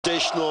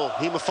Traditional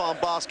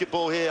Hema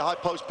basketball here. High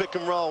post pick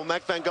and roll.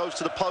 Macvan goes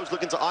to the post,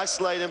 looking to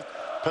isolate him.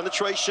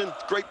 Penetration,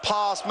 great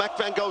pass.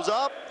 Macvan goes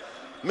up,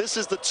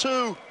 misses the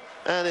two,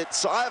 and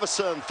it's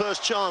Iverson.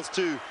 First chance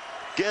to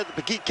get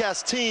the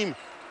Besiktas team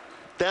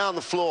down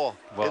the floor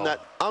in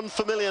that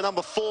unfamiliar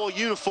number 4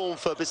 uniform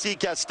for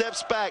Besiktas.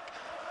 Steps back.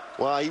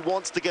 Well, he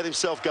wants to get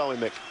himself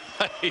going, Mick.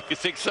 You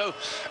think so?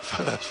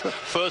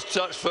 First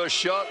touch, first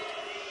shot.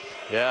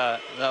 Yeah,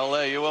 no,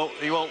 you won't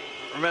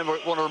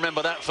want to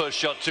remember that first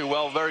shot too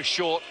well. Very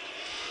short.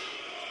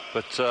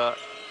 But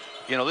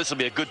you know, this will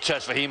be a good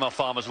test for Hema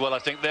Farm as well. I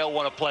think they'll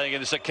want to play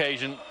in this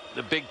occasion.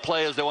 The big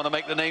players, they want to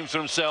make the names for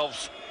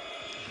themselves.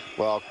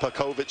 Well,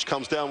 Perkovic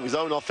comes down with his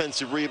own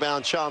offensive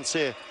rebound chance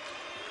here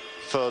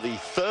for the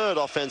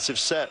 3rd offensive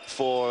set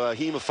for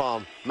Hema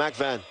Farm.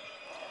 Macvan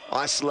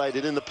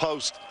isolated in the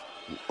post.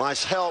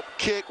 Nice help,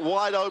 kick,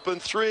 wide open,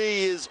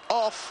 3 is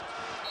off.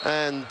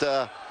 And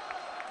that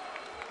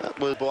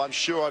will, I'm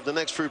sure, over the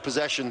next few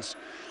possessions,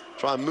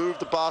 try and move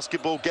the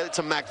basketball, get it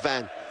to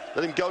Macvan.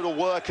 Let him go to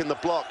work in the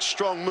block.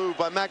 Strong move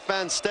by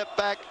Macvan, step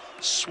back,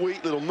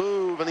 sweet little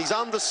move, and he's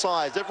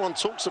undersized. Everyone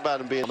talks about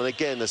him being, and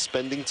again, they're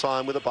spending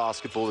time with the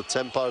basketball. The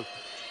tempo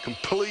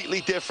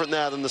completely different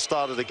now than the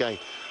start of the game.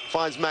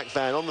 Finds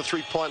Macvan on the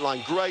 3-point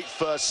line. Great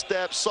first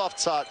step,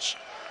 soft touch.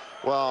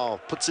 Well,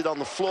 puts it on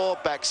the floor,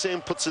 backs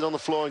in, puts it on the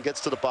floor, and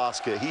gets to the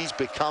basket. He's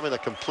becoming a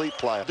complete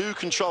player. Do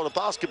control the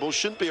basketball,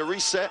 shouldn't be a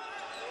reset.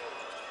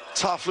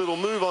 Tough little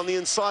move on the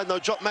inside. No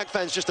drop.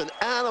 Macvan's just an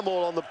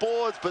animal on the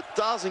boards, but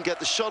doesn't get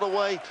the shot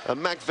away.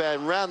 And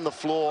Macvan ran the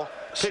floor,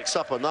 picks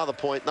up another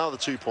point, another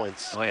 2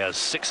 points. Oh, yeah,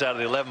 6 out of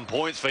the 11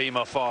 points for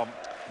Hema Farm.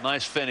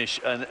 Nice finish,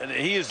 and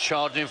he is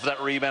charging for that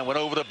rebound. Went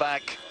over the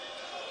back.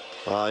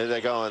 Here they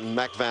go, and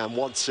Macvan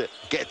wants it,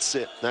 gets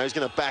it. Now he's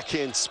going to back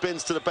in,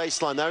 spins to the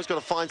baseline. Now he's got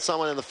to find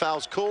someone, and the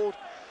foul's called.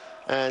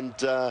 And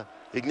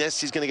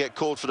Ignesi's going to get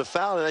called for the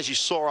foul. And as you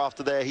saw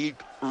after there, he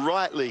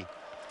rightly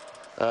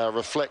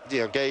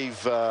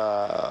gave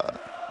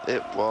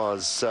it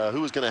was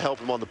who was going to help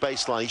him on the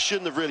baseline. He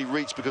shouldn't have really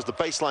reached because the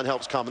baseline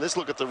helps come. And let's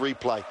look at the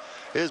replay.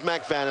 Here's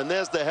Macvan, and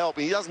there's the help.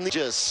 He doesn't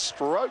just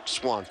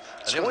strokes one.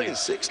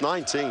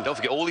 26-19. Don't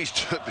forget, all these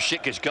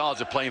Besiktas guards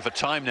are playing for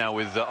time now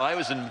with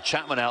Iverson and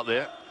Chapman out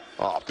there.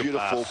 Oh,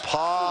 beautiful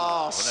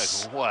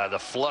pass. Wow, the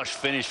flush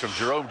finish from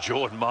Jerome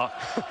Jordan, Mark.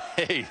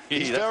 Hey,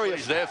 he's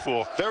there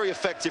for. Very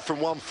effective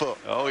from 1 foot.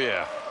 Oh,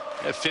 yeah.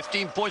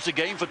 15 points a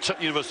game for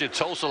University of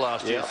Tulsa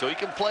last year, so he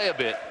can play a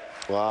bit.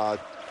 Wow.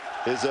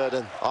 Here's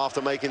Erden, after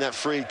making that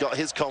free, got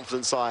his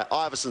confidence high.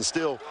 Iverson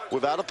still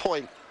without a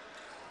point.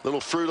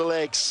 Little through the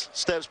legs,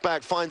 steps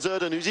back, finds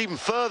Erden, who's even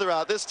further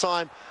out this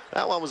time.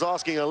 That one was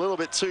asking a little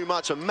bit too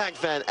much, and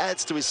Macvan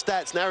adds to his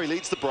stats. Now he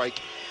leads the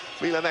break.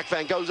 Milan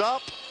Macvan goes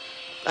up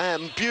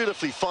and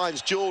beautifully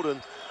finds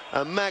Jordan.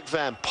 And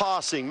Macvan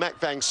passing,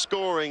 Macvan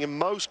scoring, and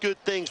most good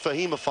things for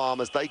Hema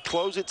Farm as they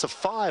close it to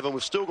 5, and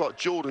we've still got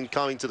Jordan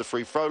coming to the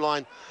free throw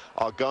line,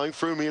 are going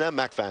through Milan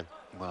Macvan.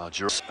 Well,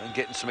 and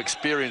getting some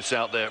experience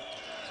out there,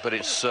 but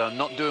it's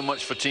not doing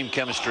much for team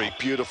chemistry. Oh,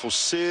 beautiful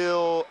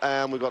seal,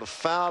 and we've got a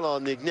foul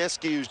on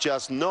Igneski, who's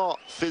just not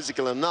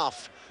physical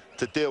enough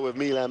to deal with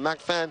Milan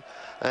Macvan,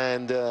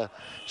 and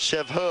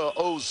Chevher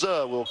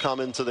Ozer will come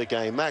into the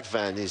game.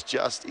 Macvan is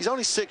he's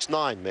only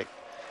 6'9", Mick.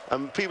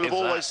 And people have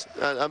always,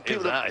 and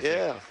people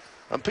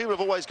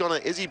have always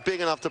gone, is he big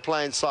enough to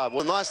play inside?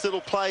 Well, a nice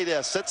little play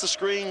there, sets a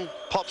screen,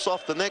 pops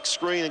off the next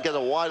screen, and get a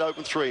wide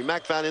open 3.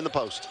 Macvan in the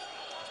post.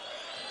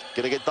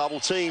 Gonna get double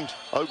teamed.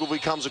 Ogilvy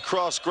comes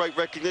across, great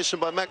recognition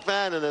by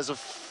Macvan, and there's a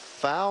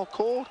foul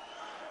called.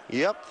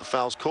 Yep, the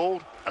foul's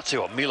called. I'll tell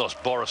you what, Milos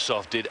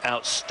Borisov did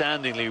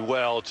outstandingly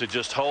well to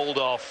just hold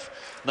off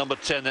number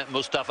 10, that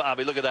Mustafa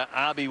Abi. Look at that,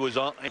 Abi was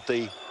on.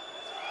 The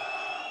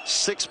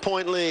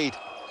 6-point lead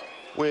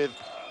with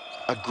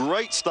a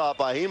great start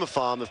by Hema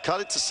Farm. They've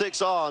cut it to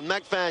 6. And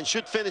Macvan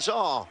should finish.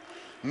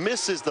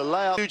 Misses the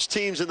layup. Huge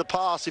teams in the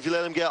past if you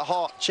let him get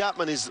hot.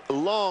 Chapman is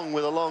long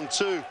with a long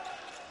 2.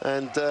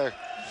 And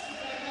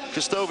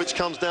Kostovic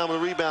comes down with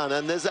a rebound.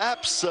 And there's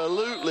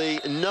absolutely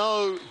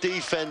no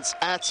defense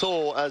at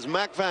all as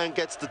Macvan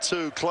gets the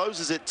 2,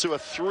 closes it to a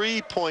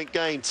 3-point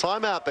game.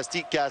 Timeout,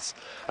 Besiktas.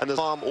 And the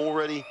Farm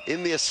already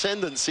in the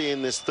ascendancy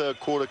in this 3rd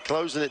quarter,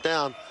 closing it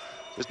down.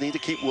 Just need to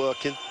keep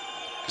working.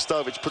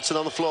 Kostovic puts it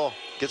on the floor,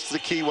 gets to the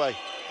keyway.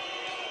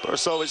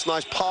 Borisovic,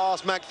 nice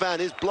pass. Macvan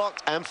is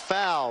blocked and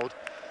fouled.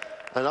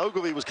 And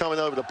Ogilvy was coming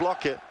over to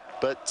block it,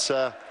 but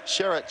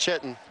Sherat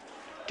Chetan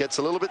gets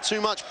a little bit too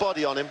much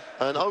body on him.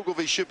 And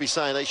Ogilvy should be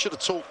saying they should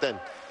have talked then.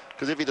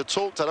 Because if he'd have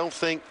talked, I don't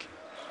think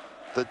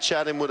that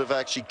Chetan would have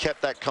actually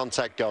kept that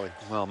contact going.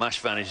 Well,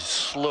 Macvan is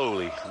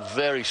slowly,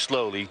 very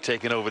slowly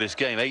taking over this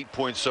game. 8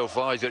 points so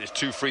far. He's got his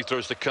 2 free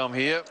throws to come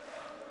here.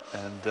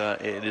 And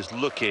it is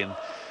looking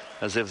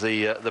as if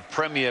the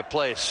premier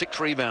player, 6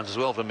 rebounds as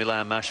well for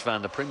Milan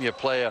Macvan, the premier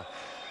player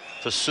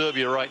for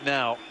Serbia right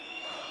now,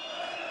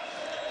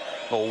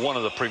 or one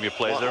of the premier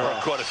players. There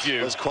are quite a few.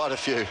 There's quite a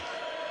few.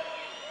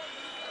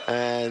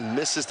 And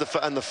misses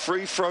and the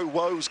free throw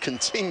woes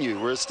continue.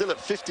 We're still at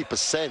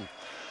 50%.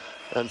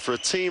 And for a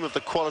team of the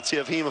quality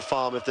of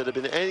Hemofarm, if they'd have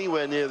been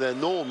anywhere near their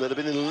norm, they'd have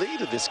been in the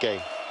lead of this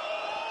game.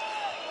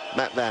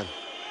 Macvan,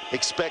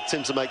 expect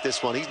him to make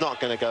this one. He's not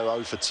going to go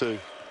 0 for 2.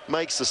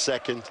 Makes the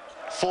second.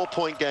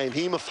 4-point game.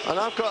 And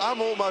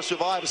I'm almost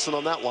with Iverson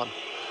on that one.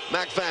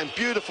 Macvan,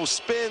 beautiful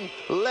spin,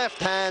 left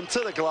hand to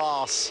the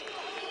glass.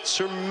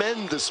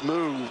 Tremendous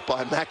move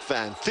by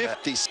Macvan.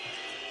 50.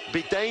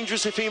 Be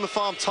dangerous if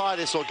Hemofarm tie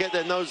this or get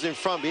their noses in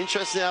front. Be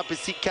interesting how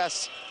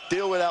Besiktas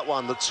deal with that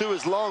one. The 2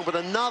 is long, but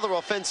another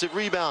offensive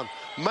rebound.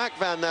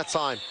 Macvan that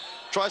time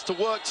tries to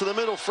work to the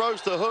middle,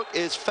 throws the hook,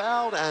 is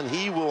fouled, and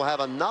he will have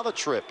another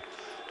trip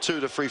to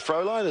the free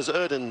throw line as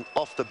Erden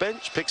off the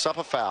bench picks up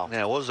a foul.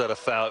 Now, was that a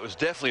foul? It was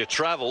definitely a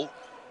travel.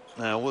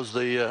 Now, was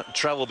the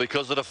travel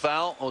because of the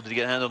foul, or did he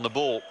get a hand on the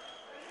ball?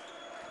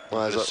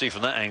 Well, let's see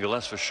from that angle,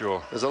 that's for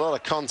sure. There's a lot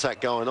of contact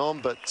going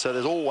on, but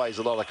there's always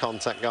a lot of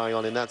contact going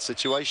on in that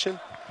situation.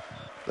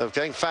 They've,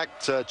 in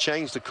fact,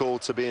 changed the call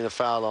to being a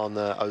foul on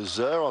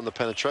Ozer on the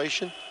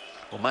penetration.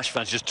 Well,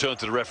 Mashvan's just turned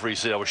to the referee and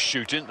said, I was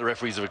shooting. The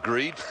referees have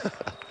agreed.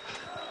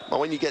 Well,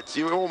 when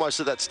you're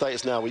almost at that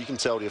status now where you can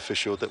tell the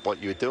official that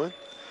what you're doing.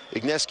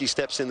 Igneski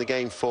steps in the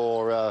game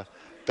for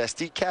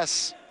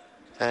Besiktas,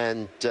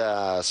 and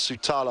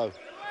Sutalo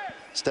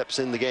steps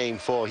in the game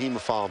for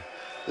Hemofarm.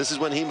 This is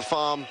when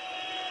Hemofarm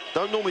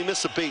don't normally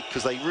miss a beat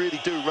because they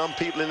really do run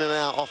people in and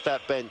out off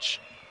that bench.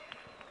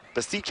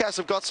 Besiktas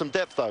have got some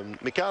depth though.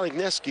 Mikhail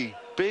Igneski,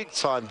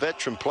 big-time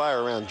veteran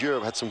player around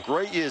Europe, had some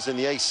great years in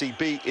the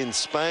ACB in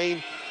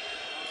Spain,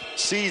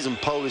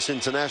 seasoned Polish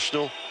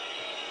international,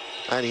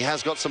 and he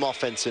has got some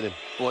offense in him.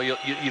 Well,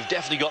 you've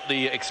definitely got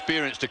the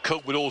experience to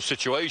cope with all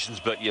situations,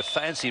 but you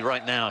fancy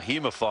right now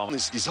Hemofarm.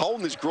 He's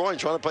holding his groin,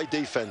 trying to play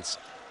defense.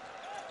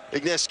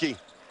 Igneski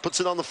puts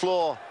it on the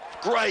floor.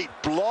 Great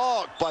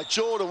block by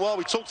Jordan. Well,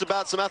 we talked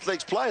about some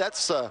athletics play.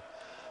 That's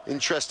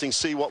interesting to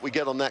see what we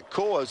get on that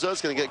call.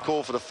 Ozer's going to get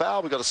called for the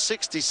foul. We've got a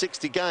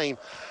 60-60 game.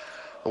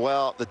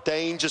 Well, the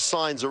danger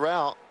signs are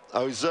out.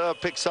 Ozer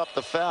picks up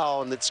the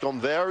foul, and it's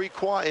gone very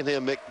quiet in here,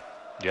 Mick.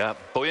 Yeah,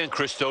 Bojan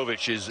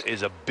Kristovic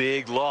is a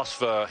big loss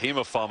for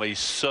Hemofarm. He's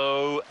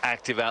so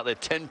active out there.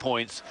 10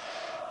 points.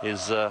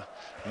 He's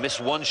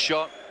missed 1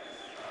 shot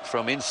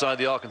from inside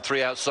the arc and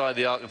 3 outside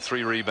the arc and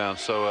 3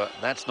 rebounds. So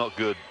that's not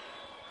good.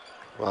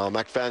 Well,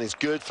 Macvan is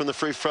good from the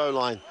free throw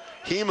line.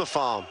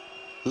 Hemofarm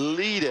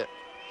lead it.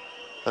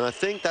 And I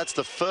think that's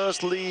the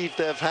first lead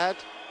they've had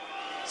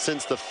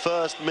since the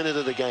first minute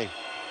of the game.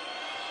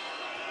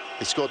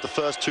 They scored the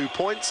first 2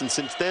 points, and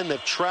since then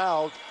they've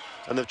trailed,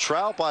 and they've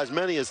trailed by as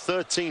many as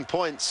 13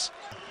 points.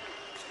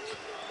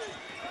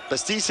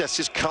 Besiktas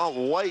just can't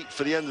wait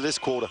for the end of this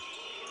quarter.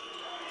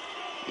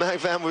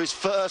 Macvan with his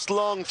first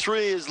long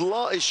 3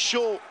 is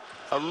short.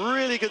 A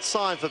really good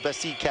sign for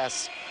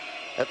Besiktas.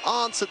 Have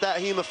answered that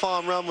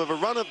Hemofarm run with a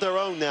run of their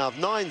own now of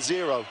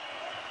 9-0.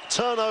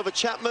 Turnover,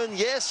 Chapman,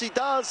 yes he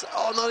does.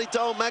 Oh no, he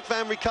don't.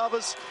 Macvan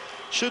recovers.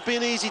 Should be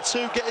an easy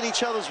 2, getting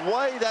each other's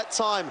way that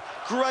time.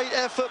 Great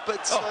effort,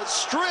 but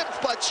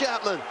stripped by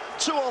Chapman.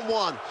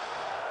 2-on-1.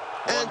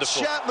 And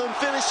Wonderful. Chapman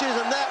finishes,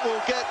 and that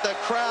will get the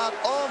crowd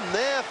on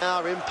there.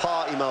 Now in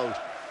party mode.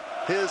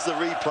 Here's the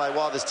replay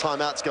while this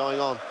timeout's going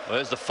on. Well,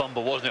 there's the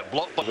fumble, wasn't it?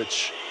 Blocked by...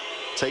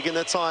 Taking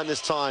their time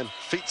this time.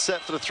 Feet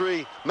set for the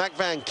 3.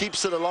 Macvan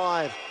keeps it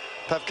alive.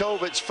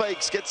 Pavkovic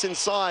fakes, gets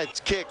inside,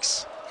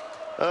 kicks.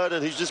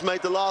 Erden, who's just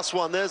made the last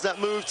one. There's that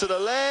move to the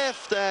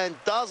left and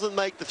doesn't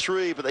make the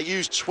 3, but they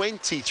used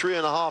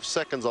 23.5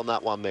 seconds on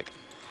that one, Mick.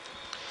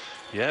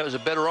 Yeah, it was a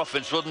better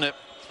offense, wasn't it?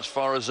 As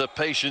far as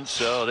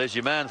patience. Oh, there's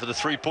your man for the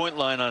 3-point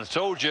line. I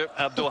told you,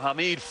 Abdul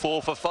Hamid,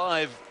 4 for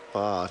 5.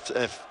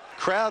 If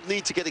crowd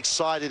need to get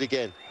excited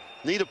again.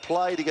 Need a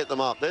play to get them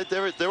up.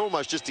 They're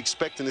almost just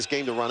expecting this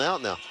game to run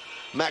out now.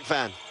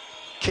 Macvan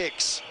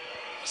kicks.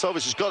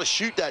 Sovic has got to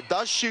shoot that.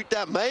 Does shoot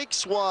that.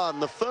 Makes one.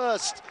 The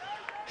first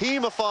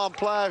Hemofarm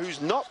player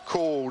who's not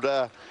called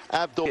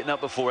Abdul. Getting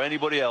up before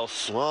anybody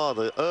else. Well,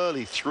 the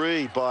early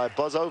 3 by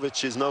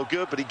Bozovic is no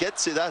good, but he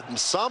gets it and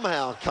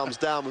somehow comes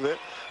down with it.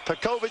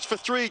 Pekovic for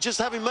 3, just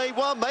having made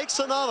one, makes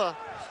another.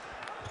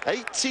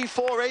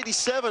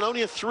 84-87,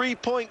 only a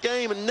 3-point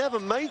game and never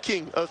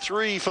making a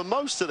 3 for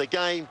most of the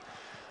game.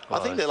 I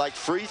think they're like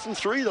 3 from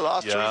 3, the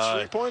last 3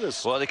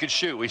 3-pointers. Well, they could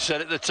shoot. We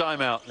said at the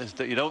timeout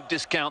that you don't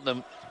discount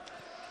them.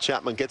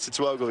 Chapman gets it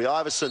to Ogilvy.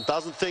 Iverson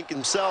doesn't think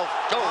himself.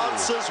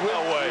 Answers with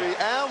 3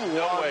 and 1.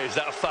 No way, is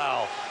that a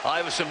foul?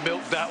 Iverson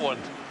milked that one.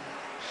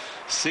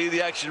 See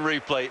the action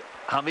replay.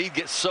 Hamid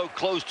gets so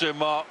close to him,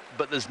 Mark,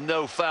 but there's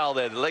no foul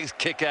there. The legs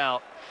kick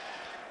out.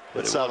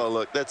 Let's have a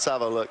look. Let's have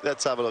a look.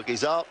 Let's have a look.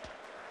 He's up.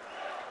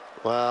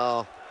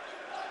 Well,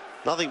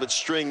 nothing but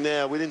string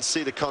there. We didn't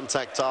see the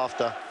contact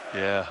after.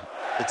 Yeah.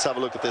 Let's have a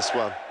look at this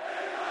one.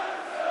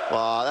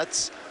 Wow,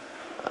 that's...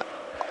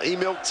 he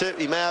milked it.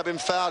 He may have been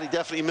fouled. He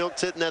definitely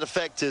milked it. Net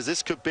effect is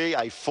this could be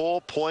a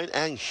 4-point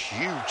and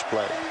huge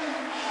play.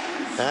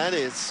 And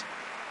is.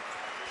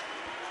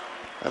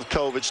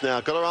 Avkovic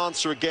now. Got to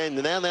answer again.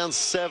 They're now down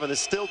 7. There's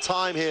still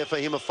time here for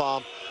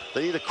Hemofarm.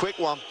 They need a quick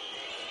one.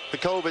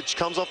 Pekovic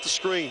comes off the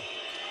screen.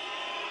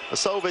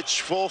 Vasovic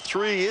for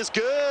three is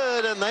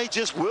good, and they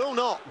just will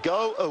not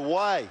go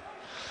away.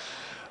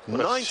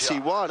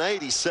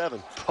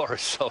 91-87.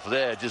 Borisov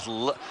there just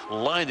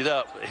lined it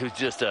up. It was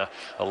just a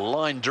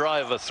line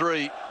drive of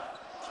three.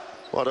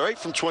 Well, they're 8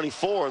 from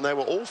 24, and they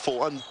were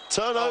awful. And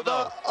turnover. Oh,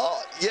 no.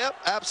 Oh, yep,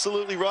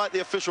 absolutely right. The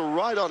official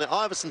right on it.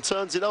 Iverson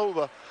turns it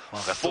over.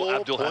 Well, I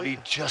thought Abdul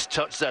Hamid just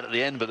touched that at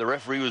the end, but the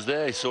referee was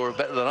there. He saw it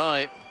better than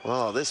I.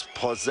 Well, this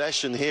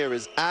possession here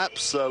is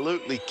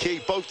absolutely key.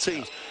 Both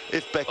teams,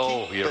 if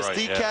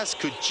Besiktas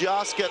could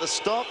just get a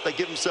stop, they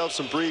give themselves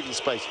some breathing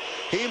space.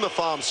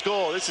 Hemofarm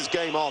score. This is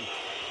game on.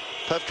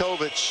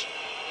 Pevkovic,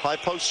 high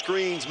post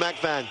screens,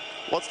 Macvan.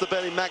 What's the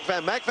belly?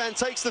 Macvan. Macvan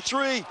takes the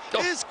three.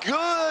 Oh. It's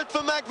good for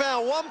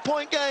Macvan. 1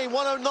 point game,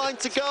 1:09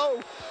 to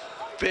go.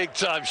 Big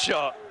time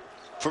shot.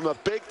 From a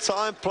big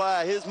time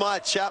player. Here's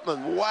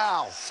Chapman.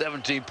 Wow.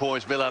 17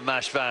 points, Milan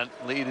Macvan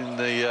leading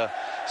the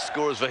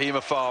scores for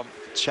Hemofarm.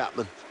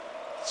 Chapman.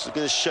 It's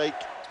going to shake.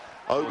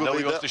 Ogilvy.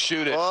 Nobody wants to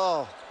shoot it.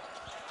 Oh,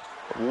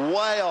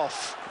 way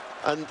off.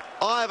 And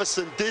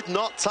Iverson did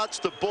not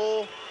touch the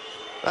ball.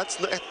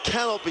 That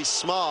cannot be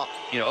smart.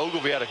 You know,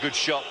 Ogilvy had a good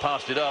shot,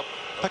 passed it up.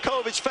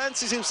 Pevkovic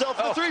fancies himself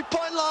at the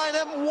three-point line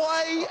and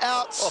way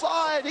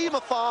outside.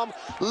 Hemofarm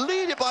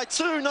lead it by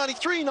 2,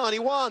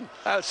 93-91.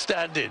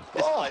 Outstanding.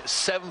 It's like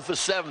 7 for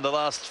 7 the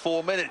last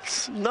 4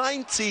 minutes.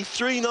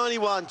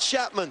 93-91.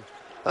 Chapman.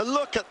 And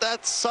look at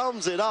that,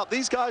 sums it up.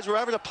 These guys were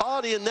having a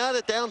party, and now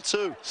they're down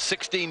 2.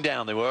 16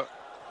 down they were.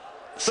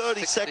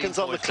 30 seconds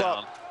on the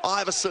clock. Down.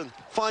 Iverson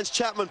finds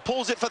Chapman,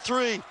 pulls it for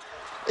 3.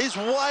 Is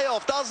way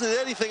off, doesn't hit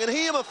anything. And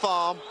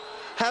Hemofarm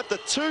have the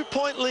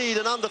 2-point lead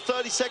and under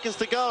 30 seconds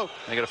to go.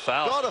 They got a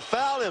foul. Got to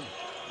foul him.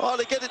 Oh,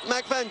 they get it.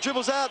 Macvan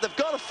dribbles out. They've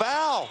got a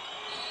foul.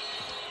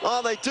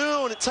 Oh, they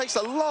do, and it takes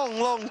a long,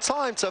 long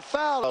time to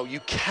foul. Oh, you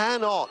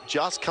cannot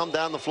just come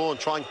down the floor and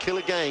try and kill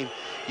a game.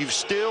 You've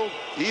still,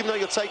 even though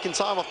you're taking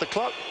time off the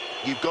clock,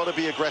 you've got to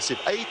be aggressive.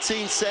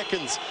 18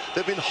 seconds.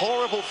 They've been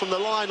horrible from the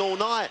line all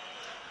night.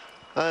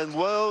 And,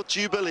 well,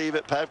 do you believe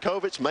it?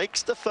 Pevkovic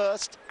makes the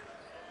first.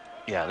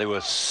 Yeah, they were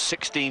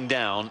 16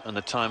 down, and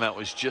the timeout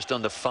was just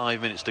under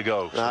 5 minutes to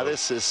go. Now,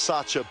 this is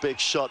such a big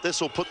shot.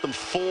 This will put them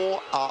 4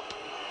 up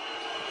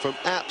from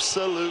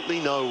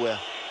absolutely nowhere.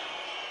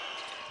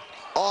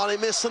 Oh, they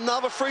miss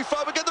another free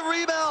throw, but get the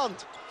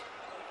rebound.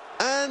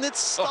 And it's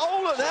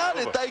stolen. How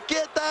did they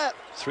get that?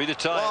 3 to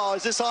tie. Oh,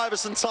 is this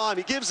Iverson time?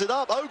 He gives it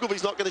up.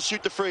 Ogilvy's not going to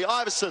shoot the free.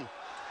 Iverson.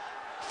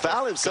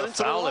 Foul him. Send him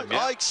to the line.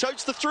 Yeah. Oh, he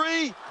shoots the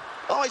 3.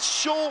 Oh, it's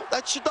short.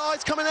 That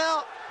Shaddai's coming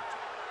out.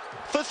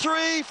 For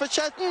 3 for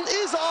Chapman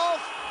is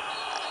off.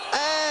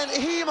 And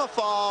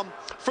Hemofarm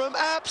from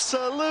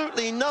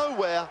absolutely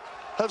nowhere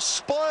have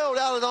spoiled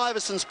Allen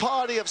Iverson's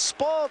party, have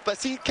spoiled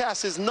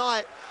Besiktas'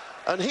 night.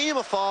 And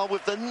Hemofarm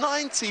with the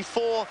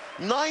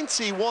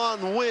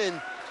 94-91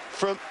 win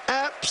from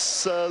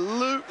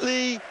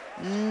absolutely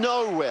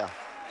nowhere.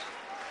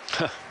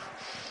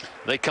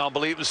 They can't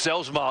believe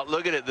themselves, Mark.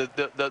 Look at it,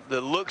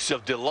 the looks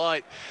of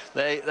delight.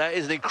 That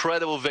is an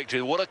incredible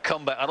victory. What a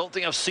comeback. I don't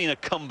think I've seen a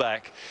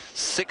comeback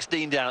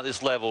 16 down at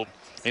this level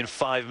in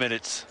 5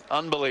 minutes.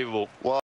 Unbelievable. Well,